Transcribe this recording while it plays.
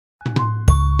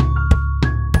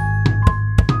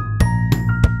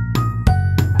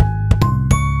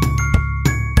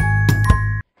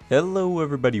Hello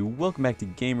everybody, welcome back to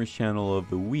Gamers Channel of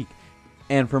the Week.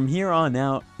 And from here on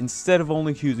out, instead of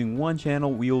only choosing one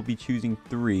channel, we will be choosing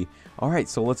 3. Alright,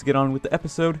 so let's get on with the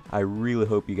episode. I really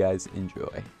hope you guys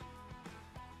enjoy.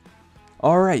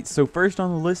 Alright, so first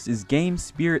on the list is Game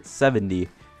Spirit 70.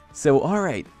 So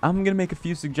alright, I'm gonna make a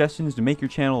few suggestions to make your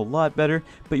channel a lot better,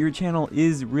 but your channel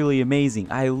is really amazing.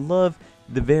 I love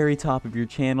the very top of your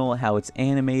channel, how it's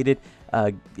animated.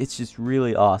 It's just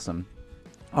really awesome.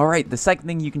 Alright, the second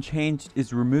thing you can change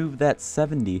is remove that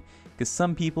 70, because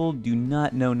some people do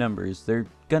not know numbers. They're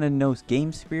gonna know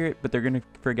Game Spirit, but they're gonna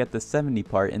forget the 70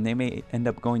 part, and they may end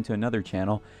up going to another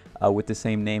channel with the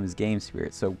same name as Game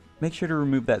Spirit. So make sure to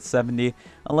remove that 70,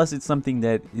 unless it's something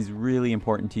that is really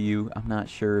important to you. I'm not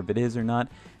sure if it is or not,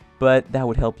 but that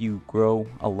would help you grow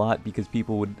a lot because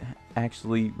people would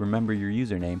actually remember your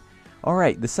username.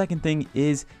 Alright, the second thing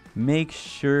is make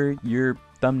sure your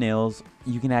thumbnails,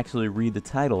 you can actually read the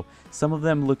title. Some of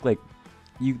them look like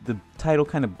the title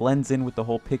kind of blends in with the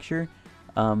whole picture,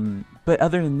 but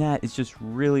other than that, it's just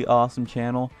really awesome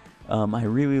channel. I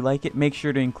really like it. Make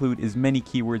sure to include as many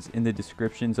keywords in the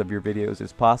descriptions of your videos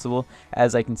as possible.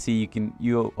 As I can see,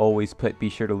 you always put be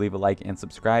sure to leave a like and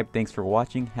subscribe. Thanks for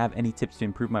watching. Have any tips to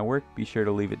improve my work, be sure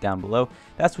to leave it down below.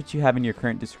 That's what you have in your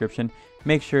current description.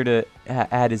 Make sure to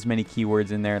add as many keywords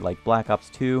in there like Black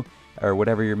Ops 2 or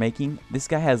whatever you're making. This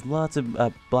guy has lots of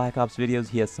Black Ops videos.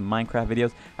 He has some Minecraft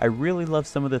videos. I really love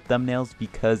some of the thumbnails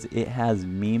because it has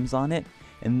memes on it,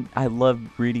 and I love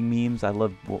reading memes. I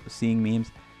love seeing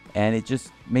memes, and it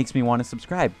just makes me want to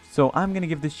subscribe. So I'm gonna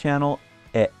give this channel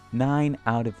a 9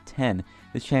 out of 10.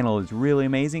 This channel is really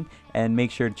amazing, and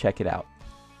make sure to check it out.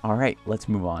 Alright, let's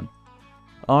move on.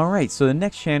 Alright, so the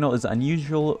next channel is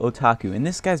Unusual Otaku, and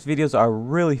this guy's videos are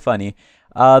really funny.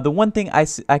 The one thing I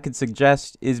could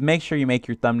suggest is make sure you make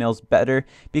your thumbnails better,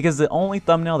 because the only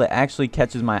thumbnail that actually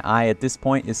catches my eye at this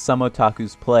point is Some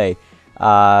Otaku's Play,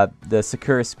 the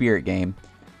Sakura Spirit game.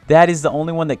 That is the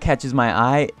only one that catches my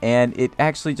eye, and it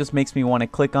actually just makes me want to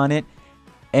click on it.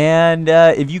 And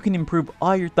if you can improve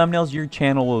all your thumbnails, your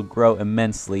channel will grow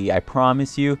immensely. I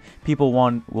promise you, people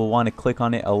will want to click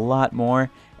on it a lot more.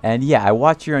 And yeah, I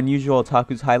watched your Unusual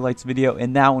Otaku's highlights video,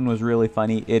 and that one was really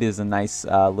funny. It is a nice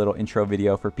little intro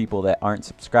video for people that aren't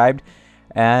subscribed.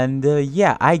 And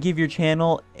yeah, I give your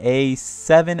channel a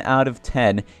 7 out of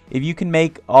 10. If you can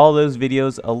make all those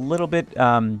videos a little bit,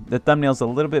 the thumbnails a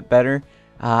little bit better,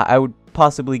 I would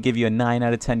possibly give you a 9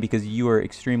 out of 10 because you are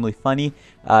extremely funny.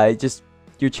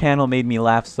 Your channel made me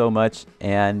laugh so much.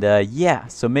 And yeah,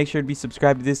 so make sure to be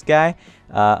subscribed to this guy,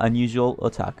 Unusual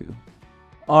Otaku.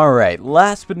 Alright,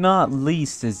 last but not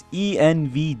least is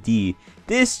ENVD.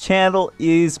 This channel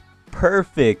is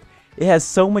perfect. It has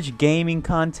so much gaming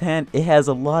content. It has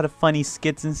a lot of funny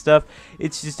skits and stuff.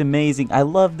 It's just amazing. I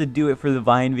love to do it for the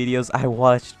Vine videos. I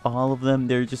watched all of them.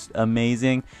 They're just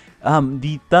amazing.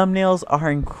 The thumbnails are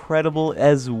incredible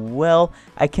as well.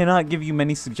 I cannot give you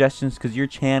many suggestions because your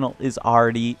channel is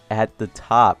already at the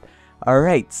top.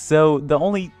 Alright, so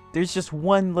there's just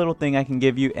one little thing I can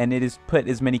give you, and it is put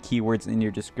as many keywords in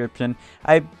your description.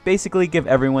 I basically give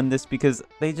everyone this because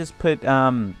they just put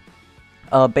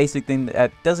a basic thing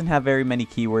that doesn't have very many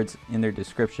keywords in their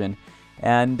description.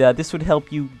 And this would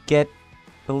help you get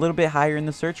a little bit higher in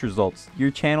the search results.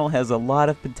 Your channel has a lot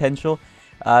of potential.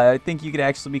 I think you could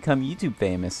actually become YouTube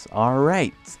famous.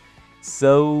 Alright,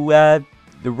 so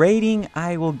the rating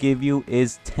I will give you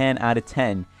is 10 out of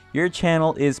 10. Your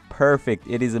channel is perfect.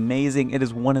 It is amazing. It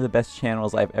is one of the best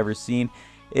channels I've ever seen.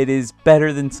 It is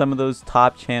better than some of those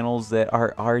top channels that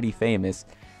are already famous.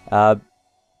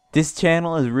 This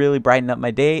channel is really brightening up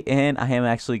my day, and I am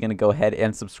actually going to go ahead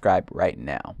and subscribe right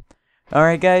now.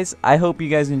 Alright guys, I hope you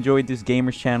guys enjoyed this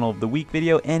Gamers Channel of the Week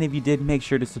video, and if you did, make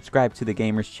sure to subscribe to the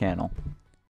Gamers Channel.